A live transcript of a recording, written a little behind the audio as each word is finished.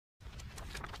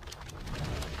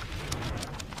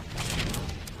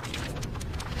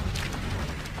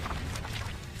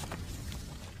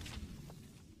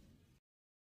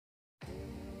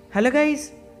Hello guys,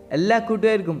 എല്ലാ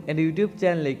കൂട്ടുകാർക്കും എൻ്റെ യൂട്യൂബ്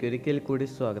ചാനലിലേക്ക് ഒരിക്കൽ കൂടി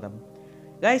സ്വാഗതം.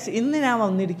 ഗൈസ്, ഇന്ന് ഞാൻ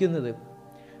വന്നിരിക്കുന്നത്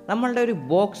നമ്മളുടെ ഒരു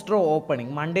box draw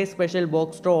opening, Monday special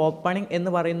box draw opening എന്ന്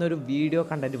പറയുന്ന ഒരു വീഡിയോ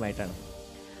കണ്ടൻറ്റുമായിട്ടാണ്.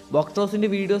 ബോക്സ് ഡ്രോസിൻ്റെ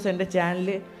വീഡിയോസ് എൻ്റെ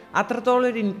ചാനലിൽ അത്രത്തോളം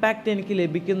ഒരു ഇമ്പാക്റ്റ് എനിക്ക്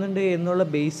ലഭിക്കുന്നുണ്ട് എന്നുള്ള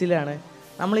ബേസിലാണ്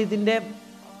നമ്മളിതിൻ്റെ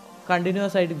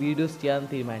കണ്ടിന്യൂസ് ആയിട്ട് വീഡിയോസ് ചെയ്യാൻ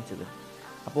തീരുമാനിച്ചത്.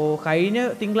 അപ്പോൾ കഴിഞ്ഞ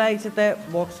തിങ്കളാഴ്ചത്തെ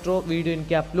ബോക്സ് ഡ്രോ വീഡിയോ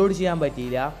എനിക്ക് അപ്ലോഡ് ചെയ്യാൻ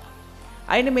പറ്റിയില്ല.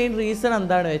 അതിൻ്റെ മെയിൻ റീസൺ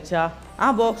എന്താണെന്ന് വെച്ചാൽ ആ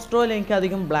ബോക്സ് ഡ്രോയിൽ എനിക്ക്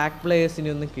അധികം ബ്ലാക്ക് പ്ലേയേഴ്സിനെ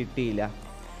ഒന്നും കിട്ടിയില്ല.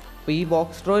 അപ്പോൾ ഈ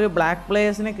ബോക്സ് ഡ്രോയിൽ ബ്ലാക്ക്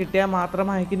പ്ലേയേഴ്സിനെ കിട്ടിയാൽ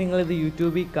മാത്രമായിരിക്കും നിങ്ങളിത്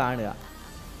യൂട്യൂബിൽ കാണുക.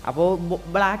 അപ്പോൾ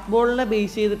ബ്ലാക്ക് ബോളിനെ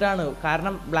ബേസ് ചെയ്തിട്ടാണ്,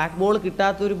 കാരണം ബ്ലാക്ക് ബോൾ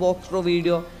കിട്ടാത്തൊരു ബോക്സ് ഡ്രോ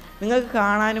വീഡിയോ നിങ്ങൾക്ക്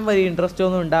കാണാനും വലിയ ഇൻട്രസ്റ്റ്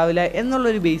ഒന്നും ഉണ്ടാവില്ല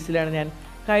എന്നുള്ളൊരു ബേസിലാണ് ഞാൻ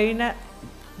കഴിഞ്ഞ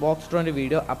ബോക്സ് ഡ്രോൻ്റെ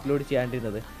വീഡിയോ അപ്ലോഡ്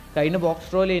ചെയ്യാണ്ടിരുന്നത്. കഴിഞ്ഞ ബോക്സ്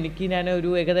ഡ്രോയിൽ ഞാൻ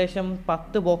ഒരു ഏകദേശം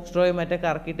 10 ബോക്സ് ഡ്രോയും മറ്റേ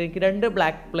കറക്കിയിട്ട് എനിക്ക് 2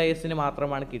 ബ്ലാക്ക് പ്ലേയേഴ്സിന്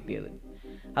മാത്രമാണ് കിട്ടിയത്.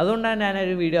 അതുകൊണ്ടാണ്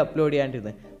ഞാനൊരു വീഡിയോ അപ്ലോഡ്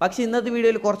ചെയ്യാണ്ടിരുന്നത്. പക്ഷേ ഇന്നത്തെ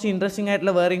വീഡിയോയിൽ കുറച്ച് ഇൻട്രസ്റ്റിംഗ്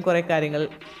ആയിട്ടുള്ള വേറെയും കുറേ കാര്യങ്ങൾ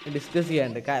ഡിസ്കസ്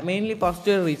ചെയ്യാനുണ്ട്. മെയിൻലി ഫസ്റ്റ്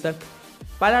ഒരു റീസൺ,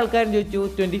 പല ആൾക്കാരും ചോദിച്ചു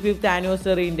 25th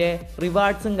ആനിവേഴ്സറീൻ്റെ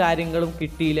റിവാർഡ്സും കാര്യങ്ങളും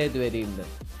കിട്ടിയില്ല ഇതുവരെയുണ്ട്.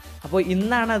 അപ്പോൾ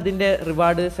ഇന്നാണ് അതിൻ്റെ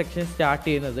റിവാർഡ് സെക്ഷൻ സ്റ്റാർട്ട്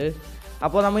ചെയ്യുന്നത്.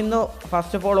 അപ്പോൾ നമ്മൾ ഇന്ന്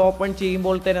ഫസ്റ്റ് ഓഫ് ഓൾ ഓപ്പൺ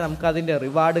ചെയ്യുമ്പോൾ തന്നെ നമുക്ക് അതിൻ്റെ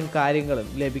റിവാർഡും കാര്യങ്ങളും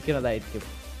ലഭിക്കുന്നതായിരിക്കും.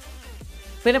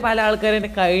 പിന്നെ പല ആൾക്കാരും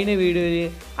എൻ്റെ കഴിഞ്ഞ വീഡിയോയിൽ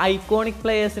ഐക്കോണിക്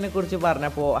പ്ലേയേഴ്സിനെ കുറിച്ച്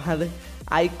പറഞ്ഞപ്പോൾ അത്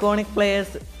ഐക്കോണിക്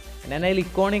പ്ലേയേഴ്സ്, ഞാൻ അതിൽ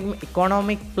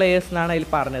ഇക്കോണോമിക് പ്ലേയേഴ്സ് എന്നാണ് അതിൽ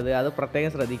പറഞ്ഞത്. അത്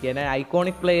പ്രത്യേകം ശ്രദ്ധിക്കുക. ഞാൻ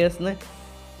ഐക്കോണിക് പ്ലേയേഴ്സിന്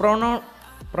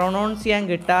പ്രൊണൗൺസ് ചെയ്യാൻ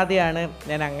കിട്ടാതെയാണ്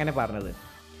ഞാൻ അങ്ങനെ പറഞ്ഞത്.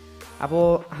 അപ്പോൾ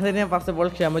അതിന് ഞാൻ ഫസ്റ്റ് ഓഫ് ഓൾ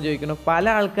ക്ഷമ ചോദിക്കുന്നു. പല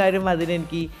ആൾക്കാരും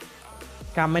അതിനെനിക്ക്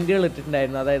കമൻറ്റുകൾ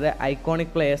ഇട്ടിട്ടുണ്ടായിരുന്നു, അതായത്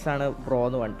ഐക്കോണിക് പ്ലേയേഴ്സാണ് ബ്രോ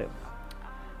എന്ന് പറഞ്ഞിട്ട്.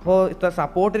 അപ്പോൾ ഇത്ര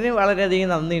സപ്പോർട്ടിന്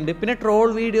വളരെയധികം നന്ദിയുണ്ട്. പിന്നെ ട്രോൾ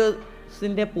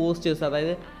വീഡിയോസിൻ്റെ പോസ്റ്റേഴ്സ്,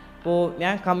 അതായത് ഇപ്പോൾ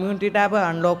ഞാൻ കമ്മ്യൂണിറ്റി ടാബ്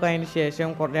അൺലോക്ക് ആയതിന് ശേഷം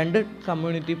 2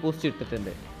 കമ്മ്യൂണിറ്റി പോസ്റ്റ്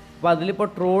ഇട്ടിട്ടുണ്ട്. അപ്പോൾ അതിലിപ്പോൾ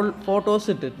ട്രോൾ ഫോട്ടോസ്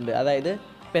ഇട്ടിട്ടുണ്ട്, അതായത്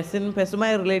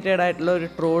പെസുമായി റിലേറ്റഡ് ആയിട്ടുള്ള ഒരു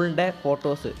ട്രോളിൻ്റെ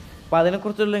ഫോട്ടോസ്. അപ്പോൾ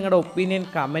അതിനെക്കുറിച്ചുള്ള നിങ്ങളുടെ ഒപ്പീനിയൻ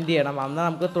കമൻറ്റ് ചെയ്യണം. എന്നാൽ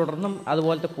നമുക്ക് തുടർന്നും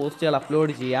അതുപോലത്തെ പോസ്റ്റുകൾ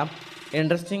അപ്ലോഡ് ചെയ്യാം.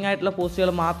 ഇൻട്രസ്റ്റിംഗ് ആയിട്ടുള്ള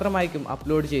പോസ്റ്റുകൾ മാത്രമായിരിക്കും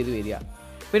അപ്ലോഡ് ചെയ്ത് വരിക.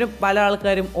 പിന്നെ പല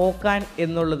ആൾക്കാരും ഓക്കാൻ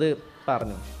എന്നുള്ളത്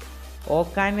പറഞ്ഞു.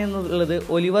 ഓക്കാൻ എന്നുള്ളത്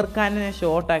ഒലിവർ ഖാനിനെ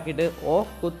ഷോർട്ടാക്കിയിട്ട് ഓ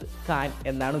കുത്ത് ഖാൻ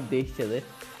എന്നാണ് ഉദ്ദേശിച്ചത്.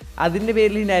 അതിൻ്റെ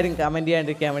പേരിൽ ഞാനും കമൻറ്റ്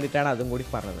ചെയ്യാണ്ടിരിക്കാൻ വേണ്ടിയിട്ടാണ് അതും കൂടി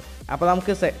പറഞ്ഞത്. അപ്പോൾ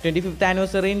നമുക്ക് 25th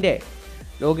ആനിവേഴ്സറീൻ്റെ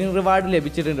ലോഗിൻ റിവാർഡ്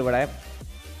ലഭിച്ചിട്ടുണ്ട് ഇവിടെ.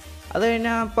 അത്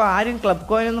കഴിഞ്ഞാൽ ഇപ്പോൾ ആരും ക്ലബ്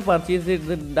കോയിനൊന്നും പർച്ചേസ്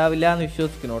ചെയ്തിട്ടുണ്ടാവില്ല എന്ന്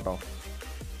വിശ്വസിക്കുന്നു കേട്ടോ.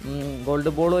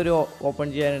 ഗോൾഡ് ബോൾ ഒരു ഓപ്പൺ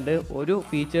ചെയ്യാനുണ്ട്, ഒരു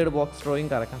ഫീച്ചേർഡ് ബോക്സ് ഡ്രോയും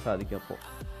കറക്കാൻ സാധിക്കും. അപ്പോൾ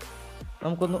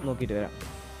നമുക്കൊന്ന് നോക്കിയിട്ട് വരാം.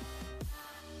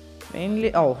 മെയിൻലി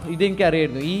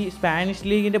ഇതെനിക്കറിയായിരുന്നു, ഈ സ്പാനിഷ്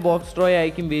ലീഗിൻ്റെ ബോക്സ് ഡ്രോ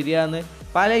ആയിരിക്കും വരിക എന്ന്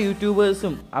പല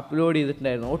യൂട്യൂബേഴ്സും അപ്ലോഡ്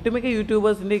ചെയ്തിട്ടുണ്ടായിരുന്നു. ഒട്ടുമിക്ക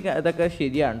യൂട്യൂബേഴ്സിൻ്റെ ഇതൊക്കെ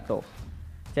ശരിയാണ് കേട്ടോ.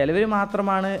 ചിലവർ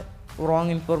മാത്രമാണ്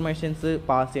റോങ് ഇൻഫർമേഷൻസ്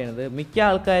പാസ് ചെയ്യണത്. മിക്ക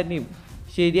ആൾക്കാരിനെയും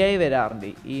ശരിയായി വരാറുണ്ട്,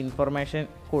 ഈ ഇൻഫർമേഷൻ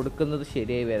കൊടുക്കുന്നത്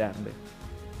ശരിയായി വരാറുണ്ട്.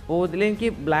 അപ്പോൾ ഇതിലെനിക്ക്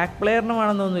ബ്ലാക്ക് പ്ലെയറിന്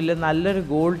വേണമെന്നൊന്നുമില്ല, നല്ലൊരു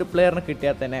ഗോൾഡ് പ്ലെയറിന്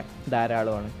കിട്ടിയാൽ തന്നെ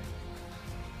ധാരാളമാണ്.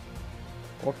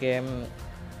 ഓക്കെ,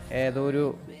 ഏതോ ഒരു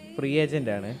ഫ്രീ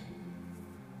ഏജൻ്റാണ്.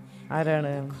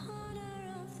 ആരാണ്?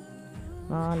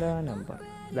 4 നമ്പർ.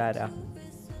 ഇതാരാ?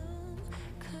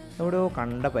 എവിടെയോ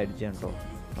കണ്ട പരിചയം കേട്ടോ.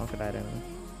 നോക്കട്ടെ ആരാണ്.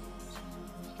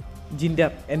 ജിൻഡർ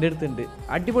എൻ്റെ അടുത്തുണ്ട്.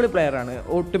 അടിപൊളി പ്ലെയറാണ്.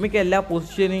 ഒട്ടുമിക്ക എല്ലാ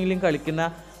പൊസിഷനിങ്ങിലും കളിക്കുന്ന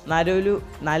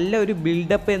നല്ലൊരു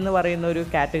ബിൽഡപ്പ് എന്ന് പറയുന്ന ഒരു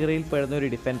കാറ്റഗറിയിൽ പെടുന്ന ഒരു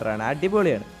ഡിഫൻഡറാണ്.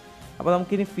 അടിപൊളിയാണ്. അപ്പോൾ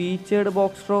നമുക്കിനി ഫീച്ചേർഡ്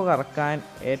ബോക്സ് ഡ്രോ കറക്കാൻ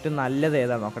ഏറ്റവും നല്ലത്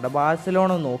ഏതാണ് നോക്കട്ടെ.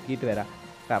 ബാഴ്സലോണ നോക്കിയിട്ട് വരാം.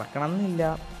 കറക്കണം എന്നില്ല,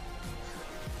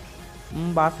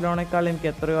 ബാഴ്സലോണയേക്കാൾ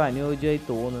എനിക്ക് എത്രയോ അനുയോജ്യമായി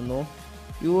തോന്നുന്നു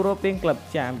യൂറോപ്യൻ ക്ലബ്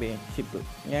ചാമ്പ്യൻഷിപ്പ്.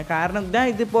 കാരണം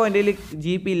ഇതിപ്പോൾ എൻ്റെ കയ്യിൽ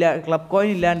GP ഇല്ല, ക്ലബ്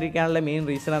കോയിൻ ഇല്ലാണ്ടിരിക്കാനുള്ള മെയിൻ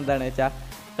റീസൺ എന്താണെന്ന് വെച്ചാൽ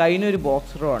കഴിഞ്ഞൊരു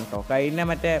ബോക്സ് ഡ്രോ ആണ് കേട്ടോ. കഴിഞ്ഞ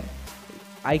മറ്റേ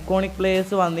ഐക്കോണിക്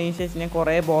പ്ലേയേഴ്സ് വന്നതിന് ശേഷം ഞാൻ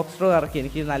കുറേ ബോക്സ് ഡ്രോ ഇറക്കി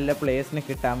എനിക്ക് നല്ല പ്ലേയേഴ്സിനെ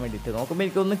കിട്ടാൻ വേണ്ടിയിട്ട്. നോക്കുമ്പോൾ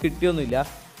എനിക്കൊന്നും കിട്ടിയൊന്നുമില്ല.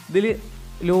 ഇതിൽ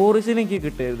ലോറിസിനെ എനിക്ക്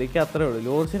കിട്ടരുത്, എനിക്ക് അത്രേ ഉള്ളൂ.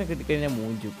 ലോറിസിനെ കിട്ടിക്കഴിഞ്ഞാൽ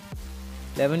മൂഞ്ചും.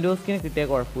 ലെവൻഡോസ്കിനെ കിട്ടിയാൽ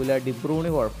കുഴപ്പമില്ല,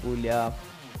 ഡിബ്രൂണി കുഴപ്പമില്ല,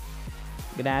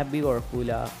 ഗ്നാബി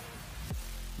കുഴപ്പമില്ല.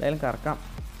 എന്തായാലും കറക്കാം.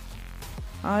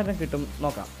 ആരും കിട്ടും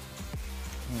നോക്കാം.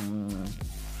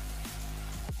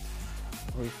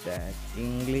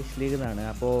 ഇംഗ്ലീഷ് ലീഗ് എന്നാണ്,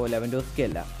 അപ്പോൾ ലെവൻഡോസ്കി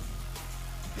അല്ല.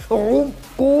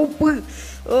 കോപ്പ്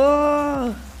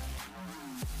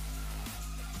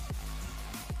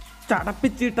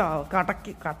ചടപ്പിച്ചിട്ടാ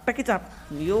കട്ടക്ക്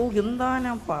അയ്യോ എന്താ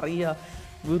ഞാൻ പറയുക,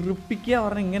 വെറുപ്പിക്കുക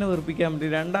പറഞ്ഞാൽ ഇങ്ങനെ വെറുപ്പിക്കാൻ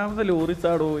പറ്റും. രണ്ടാമത്തെ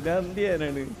ലോറിസാടോ, ഞാൻ എന്ത്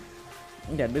ചെയ്യാനാണ്?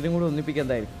 രണ്ടിനും കൂടി ഒന്നിപ്പിക്കുക.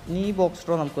 എന്തായാലും ഈ ബോക്സ്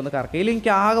ഡ്രോ നമുക്കൊന്ന് കറക്കാം. ഇതിൽ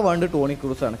എനിക്ക് ആകെ വേണ്ട ടോണി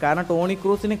ക്രൂസാണ്. കാരണം ടോണി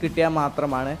ക്രൂസിന് കിട്ടിയാൽ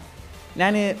മാത്രമാണ്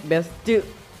ഞാൻ ബെസ്റ്റ്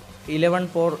 11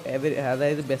 ഫോർ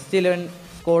അതായത് ബെസ്റ്റ് 11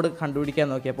 സ്കോഡ് കണ്ടുപിടിക്കാൻ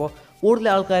നോക്കിയപ്പോൾ കൂടുതൽ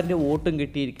ആൾക്കാരുടെ വോട്ടും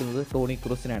കിട്ടിയിരിക്കുന്നത് ടോണി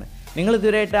ക്രൂസിനാണ്. നിങ്ങൾ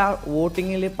ഇതുവരെയായിട്ട് ആ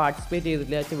വോട്ടിങ്ങിൽ പാർട്ടിസിപ്പേറ്റ്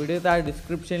ചെയ്തിട്ടില്ല, വീഡിയോ താഴെ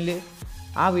ഡിസ്ക്രിപ്ഷനിൽ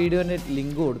ആ വീഡിയോൻ്റെ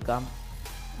ലിങ്ക് കൊടുക്കാം.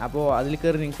 അപ്പോൾ അതിൽ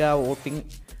കയറി നിങ്ങൾക്ക് ആ വോട്ടിംഗ്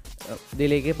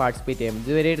ഇതിലേക്ക് പാർട്ടിസിപ്പേറ്റ് ചെയ്യാം.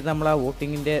 ഇതുവരെയായിട്ട് നമ്മൾ ആ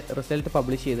വോട്ടിങ്ങിൻ്റെ റിസൾട്ട്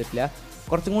പബ്ലിഷ് ചെയ്തിട്ടില്ല.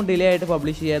 കുറച്ചും കൂടി ഡിലേ ആയിട്ട്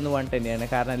പബ്ലിഷ് ചെയ്യാമെന്ന് പറഞ്ഞിട്ട് തന്നെയാണ്.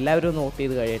 കാരണം എല്ലാവരും നോട്ട്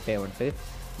ചെയ്ത് കഴിയട്ടെ പറഞ്ഞിട്ട്.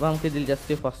 അപ്പോൾ നമുക്ക് ഇതിൽ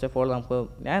ജസ്റ്റ് ഫസ്റ്റ് ഓഫ് ഓൾ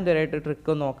ഞാൻ ഇതുവരെയായിട്ട്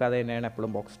ട്രിക്കൊന്നും നോക്കാതെ തന്നെയാണ്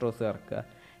എപ്പോഴും ബോക്സ് ഡ്രോസ് ഇറക്കുക.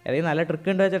 ഏതെങ്കിലും നല്ല ട്രിക്ക്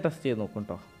ഉണ്ടോ വെച്ചാൽ ടെസ്റ്റ് ചെയ്ത് നോക്കും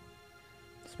കേട്ടോ.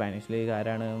 സ്പാനിഷ് ലീഗ്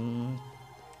ആരാണ്?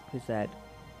 സാഡ്.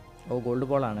 ഗോൾഡ്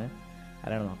ബോളാണ്.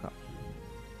 ആരാണ് നോക്കാം.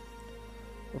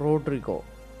 റോഡ്രിഗോ.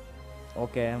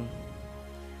 ഓക്കെ,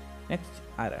 നെക്സ്റ്റ്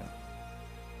ആരാണ്?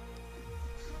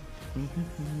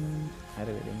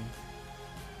 ആര് വരും?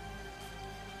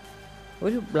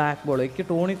 ഒരു ബ്ലാക്ക് ബോൾ. എനിക്ക്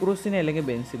ടോണി ക്രൂസിനെ അല്ലെങ്കിൽ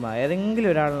ബെൻസിമ ഏതെങ്കിലും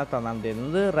ഒരാളിനെ തന്നാൽ മതിയായിരുന്നു.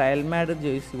 ഇത് റയൽ മാഡ്രിഡ്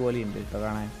ജേഴ്സി പോലെ ഉണ്ട് കേട്ടോ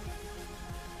കാണാൻ.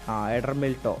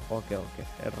 എഡർമിൽട്ടോ. ഓക്കെ,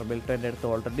 എഡർ മിൽട്ടോ എൻ്റെ അടുത്ത്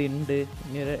ഓൾറെഡി ഉണ്ട്.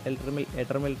 ഇനി ഒരു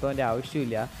എഡർ മിൽട്ടോൻ്റെ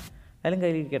ആവശ്യമില്ല. അതിലും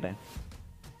കയ്യിലിരിക്കട്ടെ.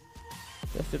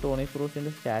 ജസ്റ്റ് ടോണി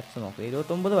ക്രൂസിൻ്റെ സ്റ്റാറ്റ്സ് നോക്കാം.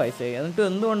 29 വയസ്സായി. എന്നിട്ട്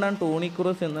എന്തുകൊണ്ടാണ് ടോണി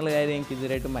ക്രൂസ് എന്നുള്ള കാര്യം എനിക്ക്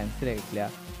ഇതുവരെയായിട്ട് മനസ്സിലായിട്ടില്ല.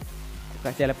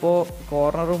 ചിലപ്പോൾ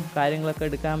കോർണറും കാര്യങ്ങളൊക്കെ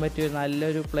എടുക്കാൻ പറ്റിയ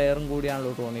നല്ലൊരു പ്ലെയറും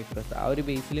കൂടിയാണല്ലോ ടോണി ക്രൂസ്. ആ ഒരു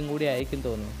ബേസിലും കൂടി ആയിരിക്കും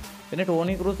തോന്നുന്നു. പിന്നെ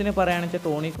ടോണി ക്രൂസിനെ പറയുകയാണെന്ന് വെച്ചാൽ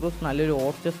ടോണി ക്രൂസ് നല്ലൊരു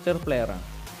ഓർച്ചസ്റ്റർ പ്ലെയറാണ്.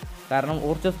 കാരണം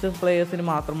ഓർച്ചസ്റ്റർ പ്ലെയേഴ്സിന്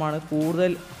മാത്രമാണ്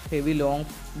കൂടുതൽ ഹെവി ലോങ്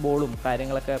ബോളും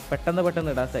കാര്യങ്ങളൊക്കെ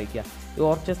പെട്ടെന്ന് ഇടാൻ സാധിക്കുക. ഈ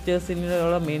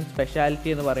ഓർച്ചസ്റ്റേഴ്സിനുള്ള മെയിൻ സ്പെഷ്യാലിറ്റി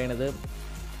എന്ന് പറയുന്നത്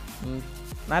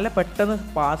നല്ല പെട്ടെന്ന്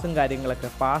പാസും കാര്യങ്ങളൊക്കെ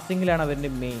പാസിങ്ങിലാണ്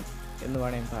അവരുടെ മെയിൻ എന്ന്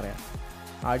വേണമെങ്കിൽ പറയാം.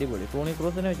 അടിപൊളി. ടോണി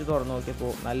ക്രൂസിനെ വെച്ച് തുറന്ന്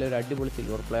നോക്കിയപ്പോൾ നല്ലൊരു അടിപൊളി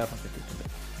സിൽവർ പ്ലെയറിനെ കിട്ടിയിട്ടുണ്ട്.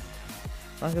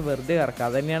 നമുക്ക് വെറുതെ ഇറക്കാം.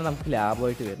 അത് തന്നെയാണ് നമുക്ക്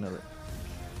ലാഭമായിട്ട് വരുന്നത്.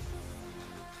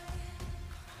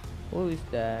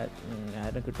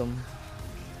 ആരും കിട്ടും.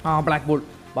 Black ball.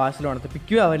 ബാഴ്സലോണത്തെ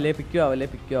പിക്കു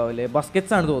ആവല്ലേ.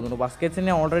 ബസ്കറ്റ്സ് ആണ് തോന്നുന്നു.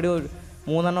 ബസ്കറ്റ്സിനെ ഓൾറെഡി ഒരു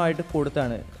 3 എണ്ണമായിട്ട്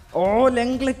കൊടുത്താണ്.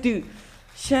 ലെങ്ക്ലെറ്റ്.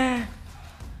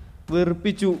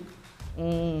 വെറുപ്പിച്ചു.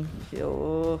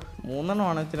 3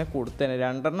 എണ്ണമാണ് ഇച്ചിനെ കൊടുത്തന്നെ.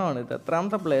 2 എണ്ണമാണ്. ഇത്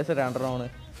എത്രാമത്തെ പ്ലേസ്? 2 എണ്ണമാണ്.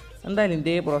 എന്തായാലും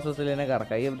ഇതേ പ്രോസസ്സിൽ തന്നെ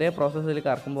കറക്കാം. ഇതേ പ്രോസസ്സിൽ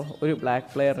കറക്കുമ്പോൾ ഒരു ബ്ലാക്ക്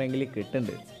പ്ലെയറിനെങ്കിലും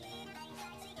കിട്ടുന്നുണ്ട്.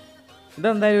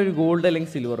 ഇതെന്തായാലും ഒരു ഗോൾഡ്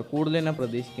അല്ലെങ്കിൽ സിൽവർ. കൂടുതൽ ഞാൻ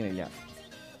പ്രതീക്ഷിക്കുന്നില്ല.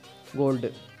 ഗോൾഡ്.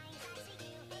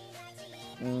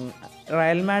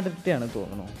 റയൽ മാഡ്രിഡ് ആണ്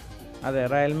തോന്നുന്നു. അതെ,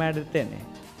 റയൽ മാഡ്രിഡ് തന്നെ.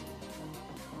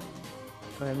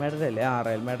 റയൽ മാഡ്രിഡ് അല്ലേ?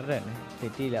 റയൽ മാഡ്രിഡ് തന്നെ.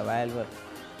 തെറ്റിയില്ല. വാൽവർത്ത്.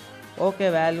 ഓക്കെ,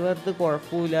 വാൽവർത്ത്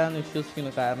കുഴപ്പമില്ല എന്ന്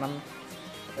വിശ്വസിക്കുന്നു. കാരണം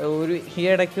ഒരു ഈ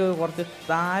ഇടയ്ക്ക് കുറച്ച്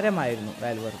താരമായിരുന്നു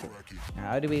വാൽവർത്ത്.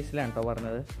 ആ ഒരു ബേസിലാണ് കേട്ടോ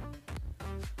പറഞ്ഞത്.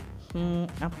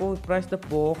 അപ്പോൾ ഇപ്രാവശ്യത്തെ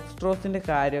ബോക്സ് ഡ്രോസിൻ്റെ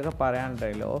കാര്യമൊക്കെ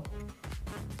പറയാനുണ്ടല്ലോ.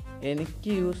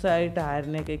 എനിക്ക് യൂസായിട്ട്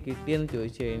ആരിനെയൊക്കെ കിട്ടിയെന്ന്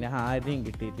ചോദിച്ചു കഴിഞ്ഞാൽ ആരെയും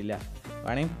കിട്ടിയിട്ടില്ല.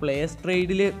 വേണമെങ്കിൽ പ്ലേസ്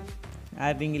ട്രേഡിൽ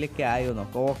ആരുടെയെങ്കിലൊക്കെ ആയോ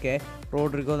നോക്കാം. ഓക്കെ,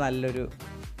 റോഡ്രിഗോ നല്ലൊരു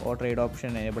ട്രേഡ് ഓപ്ഷൻ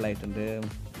എനേബിൾ ആയിട്ടുണ്ട്.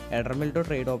 എഡർമിൽട്ടോ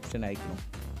ട്രേഡ് ഓപ്ഷൻ ആയിരുന്നു.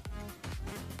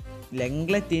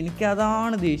 ലെങ്ക്ലെറ്റ്,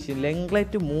 എനിക്കതാണ് ദേഷ്യം.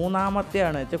 ലെങ്ക്ലെറ്റ്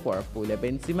 3ാമത്തെയാണ് വെച്ചാൽ കുഴപ്പമില്ല.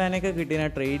 ബെൻസിമാനൊക്കെ കിട്ടിയ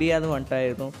ട്രേഡ് ചെയ്യാന്ന്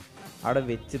പറഞ്ഞിട്ടായിരുന്നു അവിടെ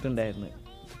വെച്ചിട്ടുണ്ടായിരുന്നു.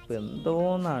 ഇപ്പം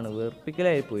എന്തോന്നാണ്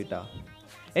വെറുപ്പിക്കലായി പോയിട്ടാ.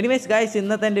 എനിവേസ് ഗൈസ്,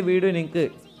 ഇന്നത്തെ എൻ്റെ വീഡിയോ നിങ്ങൾക്ക്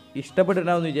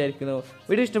ഇഷ്ടപ്പെട്ടിട്ടുണ്ടാവുമെന്ന് വിചാരിക്കുന്നു.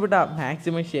 വീഡിയോ ഇഷ്ടപ്പെട്ടാൽ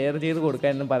മാക്സിമം ഷെയർ ചെയ്ത്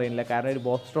കൊടുക്കാനൊന്നും പറയുന്നില്ല. കാരണം ഒരു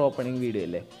ബോക്സ് ഡ്രോ ഓപ്പണിംഗ് വീഡിയോ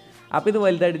അല്ലേ. അപ്പോൾ ഇത്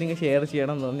വലുതായിട്ട് നിങ്ങൾ ഷെയർ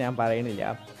ചെയ്യണമെന്നൊന്നും ഞാൻ പറയുന്നില്ല.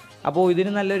 അപ്പോൾ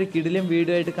ഇതിന് നല്ലൊരു കിടിലം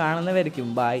വീഡിയോ ആയിട്ട് കാണുന്നവരായിരിക്കും.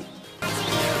 ബൈ.